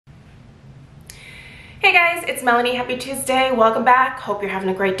Hey guys, it's Melanie. Happy Tuesday. Welcome back. Hope you're having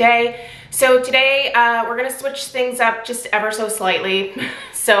a great day. So today we're going to switch things up just ever so slightly.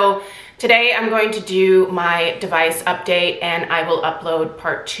 So today I'm going to do my device update and I will upload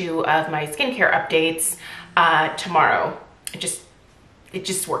part 2 of my skincare updates tomorrow. It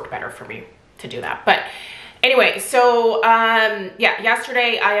just worked better for me to do that. But anyway, so yeah,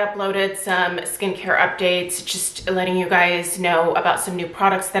 yesterday I uploaded some skincare updates, just letting you guys know about some new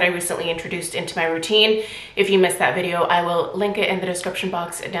products that I recently introduced into my routine. If you missed that video, I will link it in the description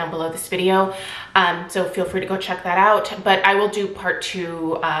box down below this video. So feel free to go check that out, but I will do part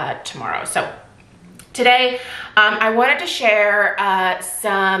 2 tomorrow. So today, I wanted to share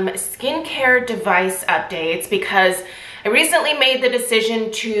some skincare device updates because I recently made the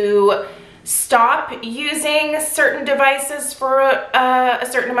decision to stop using certain devices for a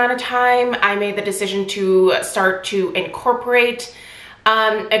certain amount of time. I made the decision to start to incorporate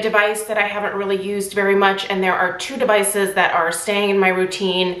a device that I haven't really used very much, and there are 2 devices that are staying in my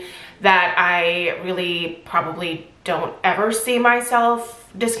routine that I really probably don't ever see myself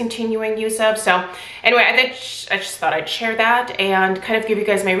discontinuing use of. So anyway, I just thought I'd share that and kind of give you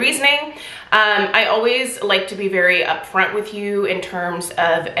guys my reasoning. I always like to be very upfront with you in terms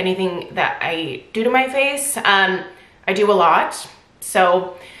of anything that I do to my face. I do a lot.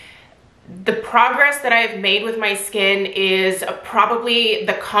 So the progress that I've made with my skin is probably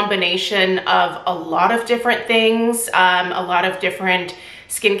the combination of a lot of different things, a lot of different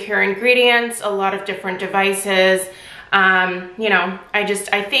skincare ingredients, a lot of different devices. You know,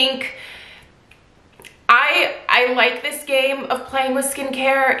 I think I like this game of playing with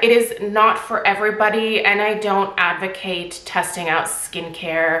skincare. It is not for everybody, and I don't advocate testing out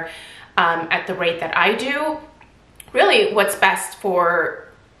skincare at the rate that I do. Really, what's best for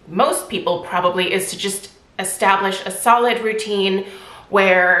most people probably is to just establish a solid routine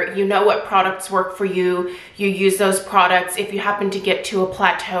where you know what products work for you, you use those products. If you happen to get to a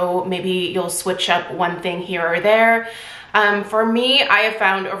plateau, maybe you'll switch up one thing here or there. For me, I have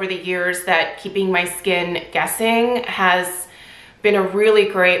found over the years that keeping my skin guessing has been a really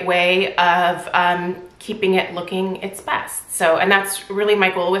great way of keeping it looking its best. So, and that's really my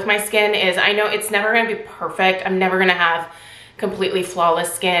goal with my skin is I know it's never gonna be perfect. I'm never gonna have completely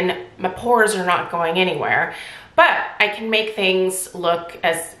flawless skin. My pores are not going anywhere, but I can make things look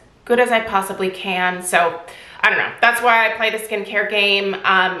as good as I possibly can. So I don't know, that's why I play the skincare game.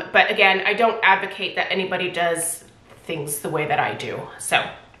 But again, I don't advocate that anybody does things the way that I do. So,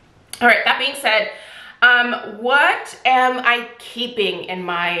 all right, that being said, what am I keeping in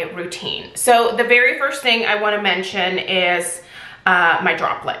my routine? So the very first thing I want to mention is my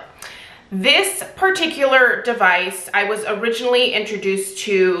droplet. This particular device I was originally introduced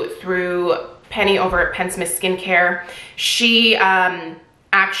to through Penny over at Pensmith Skincare. She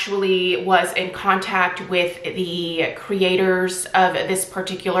actually was in contact with the creators of this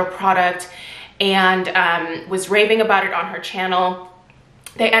particular product and was raving about it on her channel.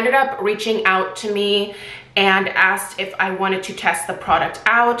 They ended up reaching out to me and asked if I wanted to test the product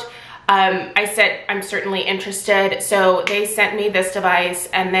out. I said I'm certainly interested, so they sent me this device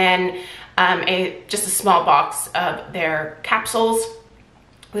and then just a small box of their capsules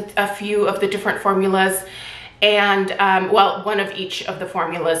with a few of the different formulas and well, one of each of the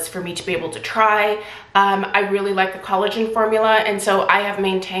formulas for me to be able to try. I really like the collagen formula, and so I have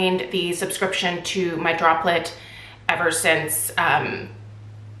maintained the subscription to my droplet ever since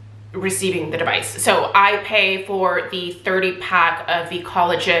receiving the device. So I pay for the 30-pack of the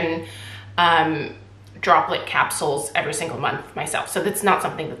collagen droplet capsules every single month myself. So that's not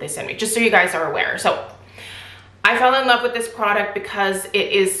something that they send me, just so you guys are aware. So I fell in love with this product because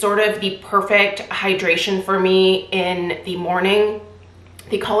it is sort of the perfect hydration for me in the morning.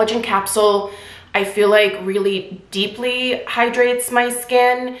 The collagen capsule, I feel like really deeply hydrates my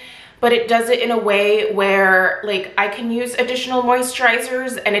skin, but it does it in a way where like I can use additional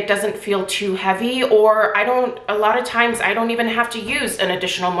moisturizers and it doesn't feel too heavy, or a lot of times I don't even have to use an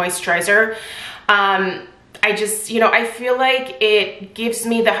additional moisturizer. I just, you know, I feel like it gives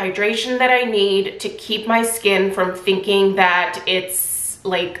me the hydration that I need to keep my skin from thinking that it's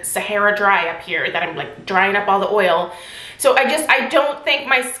like Sahara dry up here, that I'm like drying up all the oil. So I don't think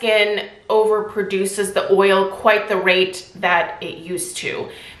my skin overproduces the oil quite the rate that it used to.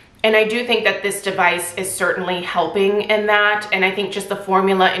 And I do think that this device is certainly helping in that. And I think just the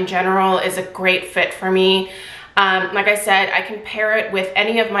formula in general is a great fit for me. Like I said, I can pair it with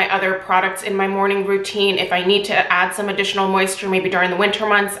any of my other products in my morning routine. If I need to add some additional moisture, maybe during the winter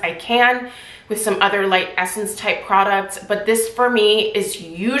months, I can with some other light essence type products. But this for me is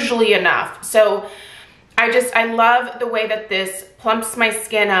usually enough. So I love the way that this plumps my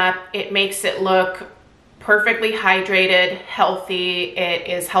skin up. It makes it look perfectly hydrated, healthy. It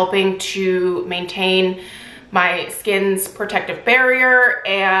is helping to maintain my skin's protective barrier.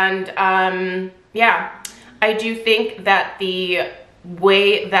 And yeah, I do think that the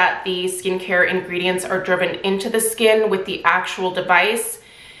way that the skincare ingredients are driven into the skin with the actual device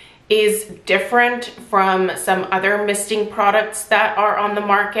is different from some other misting products that are on the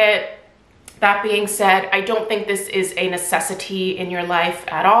market. That being said, I don't think this is a necessity in your life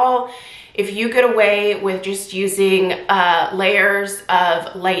at all. If you get away with just using layers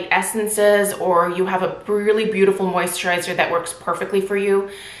of light essences, or you have a really beautiful moisturizer that works perfectly for you,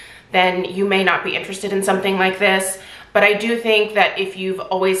 then you may not be interested in something like this. But I do think that if you've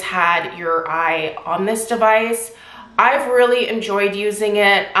always had your eye on this device, I've really enjoyed using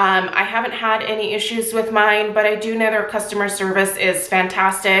it. I haven't had any issues with mine, but I do know their customer service is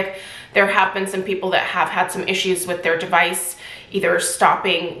fantastic. There have been some people that have had some issues with their device, either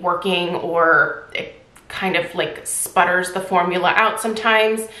stopping working or it kind of like sputters the formula out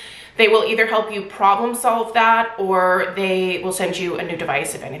sometimes. They will either help you problem solve that, or they will send you a new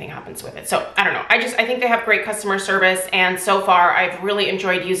device if anything happens with it. So I don't know. I think they have great customer service, and so far I've really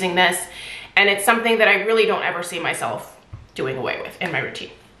enjoyed using this, and it's something that I really don't ever see myself doing away with in my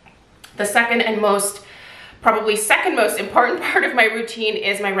routine. The second and probably second most important part of my routine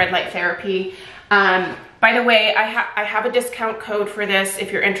is my red light therapy. By the way, I have a discount code for this.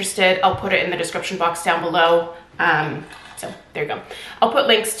 If you're interested, I'll put it in the description box down below. So there you go. I'll put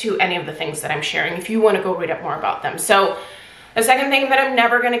links to any of the things that I'm sharing if you want to go read up more about them. So the second thing that I'm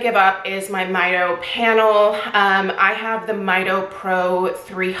never going to give up is my Mito panel. I have the Mito Pro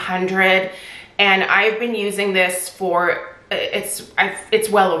 300, and I've been using this for, it's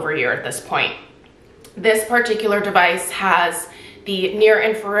well over a year at this point. This particular device has the near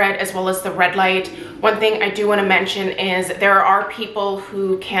infrared as well as the red light. One thing I do want to mention is there are people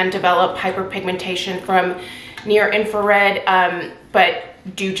who can develop hyperpigmentation from near infrared, but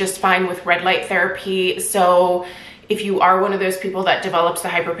do just fine with red light therapy. So if you are one of those people that develops the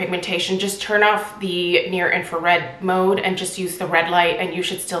hyperpigmentation, just turn off the near infrared mode and just use the red light, and you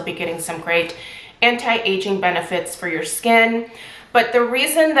should still be getting some great anti-aging benefits for your skin. But the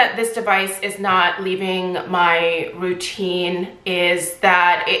reason that this device is not leaving my routine is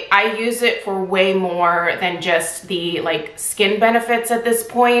that I use it for way more than just the like skin benefits at this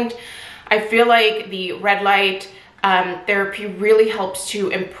point. I feel like the red light therapy really helps to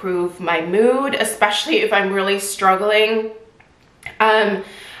improve my mood, especially if I'm really struggling.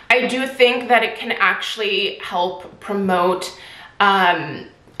 I do think that it can actually help promote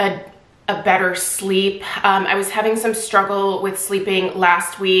a better sleep. I was having some struggle with sleeping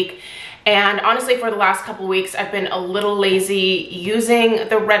last week, and honestly for the last couple weeks I've been a little lazy using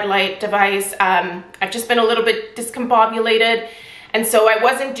the red light device. I've just been a little bit discombobulated, and so I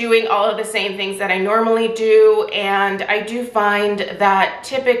wasn't doing all of the same things that I normally do. And I do find that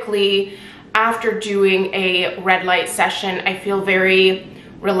typically after doing a red light session, I feel very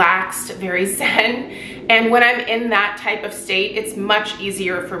relaxed, very zen. And when I'm in that type of state, it's much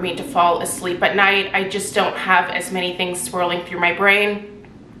easier for me to fall asleep at night. I just don't have as many things swirling through my brain.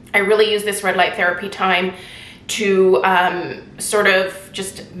 I really use this red light therapy time to sort of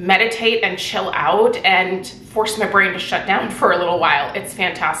just meditate and chill out and force my brain to shut down for a little while. It's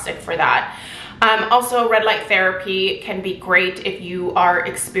fantastic for that. Also, red light therapy can be great if you are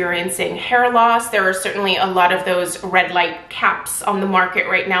experiencing hair loss. There are certainly a lot of those red light caps on the market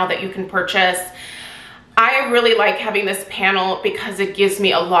right now that you can purchase. I really like having this panel because it gives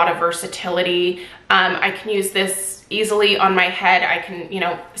me a lot of versatility. I can use this easily on my head. I can,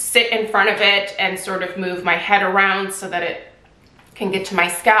 sit in front of it and sort of move my head around so that it can get to my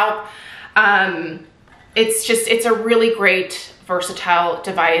scalp. It's a really great versatile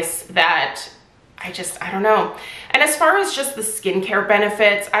device that I don't know. And as far as just the skincare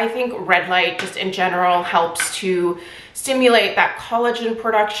benefits, I think red light just in general helps to stimulate that collagen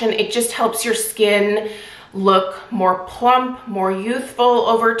production. It just helps your skin look more plump, more youthful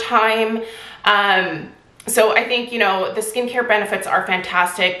over time. So I think, the skincare benefits are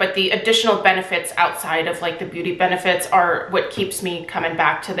fantastic, but the additional benefits outside of like the beauty benefits are what keeps me coming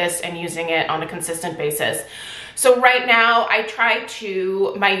back to this and using it on a consistent basis. So right now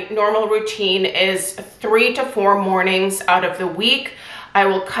my normal routine is 3 to 4 mornings out of the week. I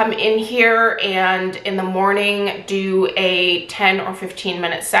will come in here and in the morning do a 10 or 15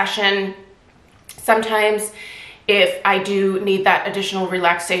 minute session. Sometimes if I do need that additional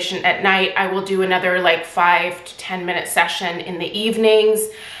relaxation at night, I will do another like 5 to 10 minute session in the evenings.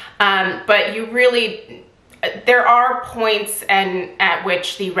 But there are points at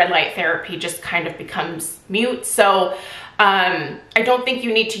which the red light therapy just kind of becomes mute. So I don't think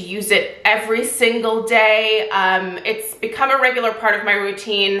you need to use it every single day. It's become a regular part of my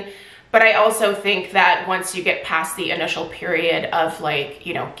routine, but I also think that once you get past the initial period of like,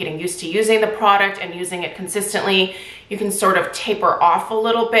 you know, getting used to using the product and using it consistently, you can sort of taper off a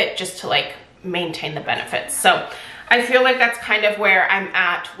little bit just to like maintain the benefits. So I feel like that's kind of where I'm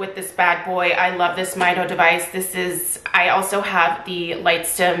at with this bad boy. I love this Mito device. I also have the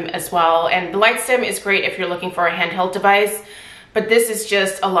LightStim as well. And the LightStim is great if you're looking for a handheld device, but this is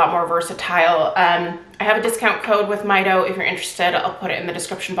just a lot more versatile. I have a discount code with Mito. If you're interested, I'll put it in the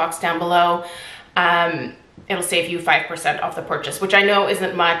description box down below. It'll save you 5% off the purchase, which I know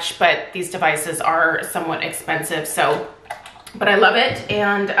isn't much, but these devices are somewhat expensive. So, but I love it.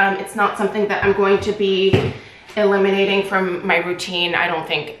 And it's not something that I'm going to be eliminating from my routine, I don't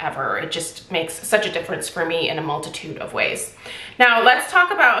think, ever. It just makes such a difference for me in a multitude of ways. Now let's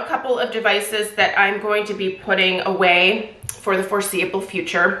talk about a couple of devices that I'm going to be putting away for the foreseeable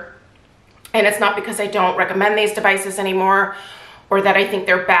future. And it's not because I don't recommend these devices anymore, or that I think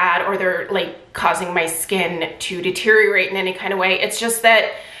they're bad, or they're like causing my skin to deteriorate in any kind of way. It's just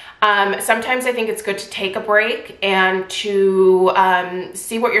that sometimes I think it's good to take a break and to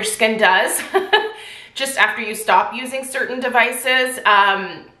see what your skin does just after you stop using certain devices.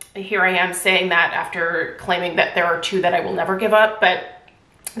 Here I am saying that after claiming that there are two that I will never give up, but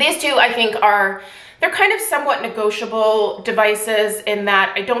these two I think they're kind of somewhat negotiable devices in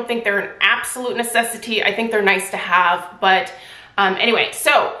that I don't think they're an absolute necessity. I think they're nice to have, but anyway,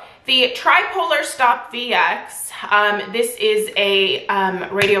 so the Tripolar Stop VX, this is a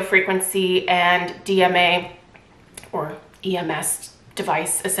radio frequency and DMA or EMS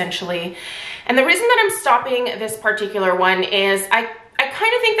device essentially. And the reason that I'm stopping this particular one is I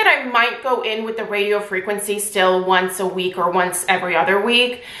kind of think that I might go in with the radio frequency still once a week or once every other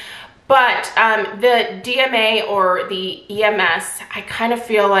week. But the DMA or the EMS, I kind of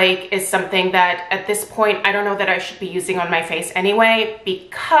feel like is something that at this point, I don't know that I should be using on my face anyway,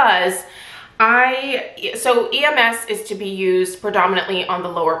 because so EMS is to be used predominantly on the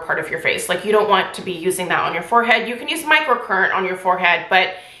lower part of your face. Like you don't want to be using that on your forehead. You can use microcurrent on your forehead,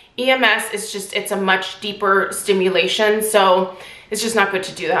 but EMS is just, it's a much deeper stimulation. So it's just not good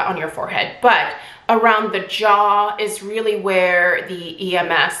to do that on your forehead. But around the jaw is really where the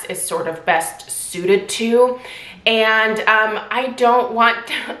EMS is sort of best suited to. And I don't want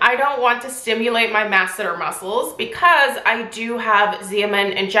to stimulate my masseter muscles because I do have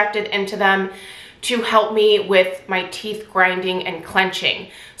Xeomin injected into them to help me with my teeth grinding and clenching.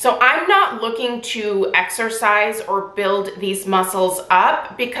 So I'm not looking to exercise or build these muscles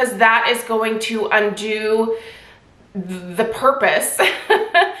up because that is going to undo the purpose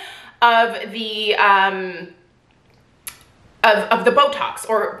of the of the Botox,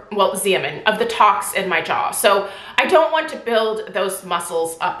 or well, Xeomin, of the tox in my jaw. So I don't want to build those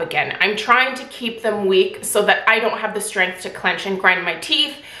muscles up again. I'm trying to keep them weak so that I don't have the strength to clench and grind my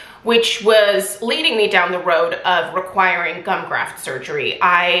teeth, which was leading me down the road of requiring gum graft surgery.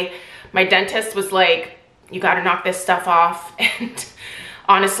 My dentist was like, you gotta knock this stuff off. And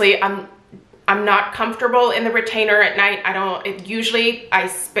honestly, I'm not comfortable in the retainer at night. Usually I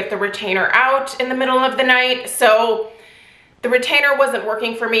spit the retainer out in the middle of the night. So the retainer wasn't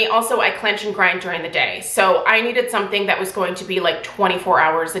working for me. Also, I clench and grind during the day. So I needed something that was going to be like 24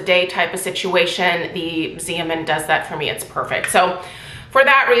 hours a day type of situation. The Xeomin does that for me. It's perfect. So for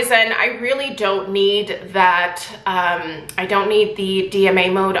that reason, I really don't need that. I don't need the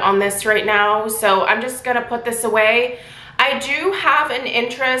DMA mode on this right now. So I'm just gonna put this away. I do have an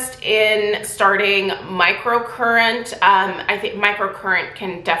interest in starting microcurrent. I think microcurrent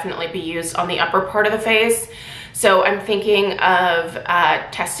can definitely be used on the upper part of the face. So I'm thinking of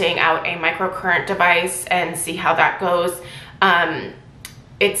testing out a microcurrent device and see how that goes.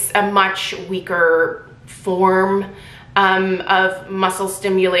 It's a much weaker form of muscle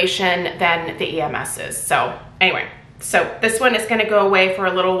stimulation than the EMS is. So anyway, so this one is gonna go away for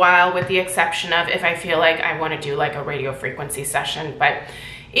a little while with the exception of if I feel like I wanna do like a radio frequency session. But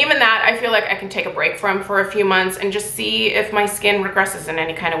even that, I feel like I can take a break from for a few months and just see if my skin regresses in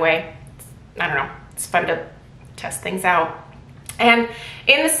any kind of way. I don't know, it's fun to test things out. And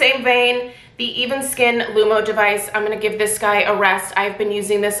in the same vein, the Even Skin Lumo device, I'm gonna give this guy a rest. I've been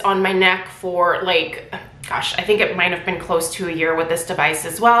using this on my neck for like, gosh, I think it might have been close to a year with this device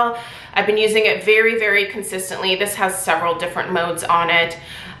as well. I've been using it very, very consistently. This has several different modes on it.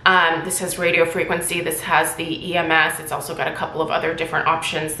 This has radio frequency, this has the EMS. It's also got a couple of other different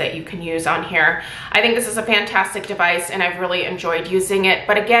options that you can use on here. I think this is a fantastic device and I've really enjoyed using it.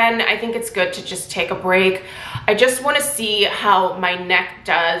 But again, I think it's good to just take a break. I just want to see how my neck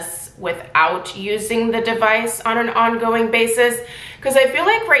does without using the device on an ongoing basis, because I feel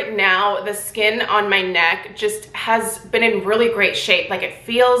like right now the skin on my neck just has been in really great shape. Like it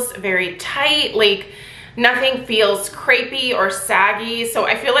feels very tight, like nothing feels crepey or saggy. So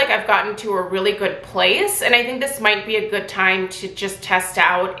I feel like I've gotten to a really good place, and I think this might be a good time to just test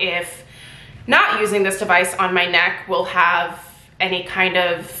out if not using this device on my neck will have any kind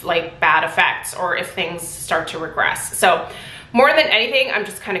of like bad effects, or if things start to regress. So more than anything, I'm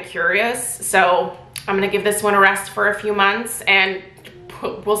just kind of curious. So I'm gonna give this one a rest for a few months, and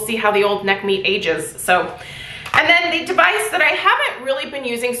we'll see how the old neck meat ages. So, and then the device that I haven't really been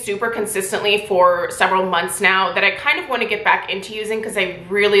using super consistently for several months now, that I kind of want to get back into using because I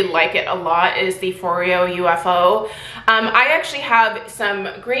really like it a lot, is the Foreo UFO. I actually have some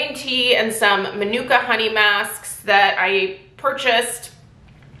green tea and some Manuka honey masks that I purchased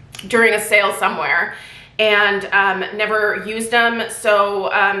during a sale somewhere, and never used them.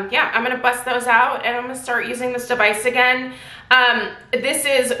 So yeah, I'm gonna bust those out and I'm gonna start using this device again. This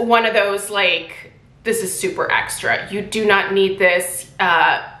is one of those, like, this is super extra. You do not need this.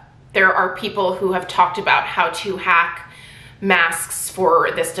 There are people who have talked about how to hack masks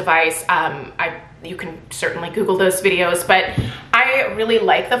for this device. You can certainly Google those videos, but I really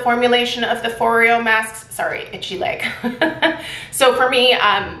like the formulation of the Foreo masks. Sorry, itchy leg. So for me,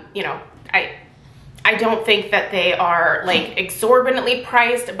 you know, I don't think that they are like exorbitantly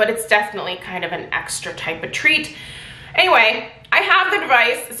priced, but it's definitely kind of an extra type of treat. Anyway, I have the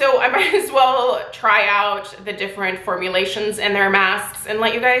device, so I might as well try out the different formulations in their masks and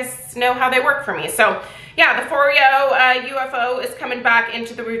let you guys know how they work for me. So yeah, the Foreo UFO is coming back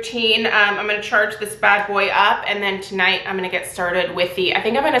into the routine. I'm gonna charge this bad boy up, and then tonight I'm gonna get started with the, I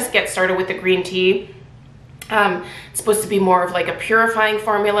think I'm gonna get started with the green tea. It's supposed to be more of like a purifying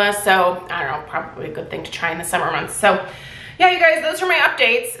formula, so I don't know, probably a good thing to try in the summer months. So yeah, you guys, those are my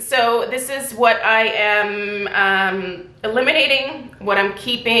updates. So this is what I am eliminating, what I'm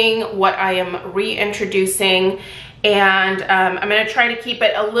keeping, what I am reintroducing, and I'm gonna try to keep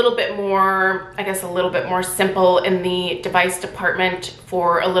it a little bit more, I guess a little bit more simple in the device department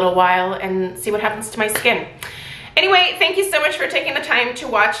for a little while and see what happens to my skin. Anyway, thank you so much for taking the time to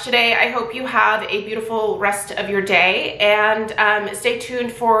watch today. I hope you have a beautiful rest of your day, and stay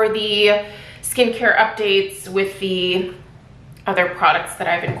tuned for the skincare updates with the other products that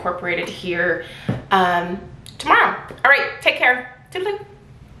I've incorporated here tomorrow. All right, take care. Toodaloo.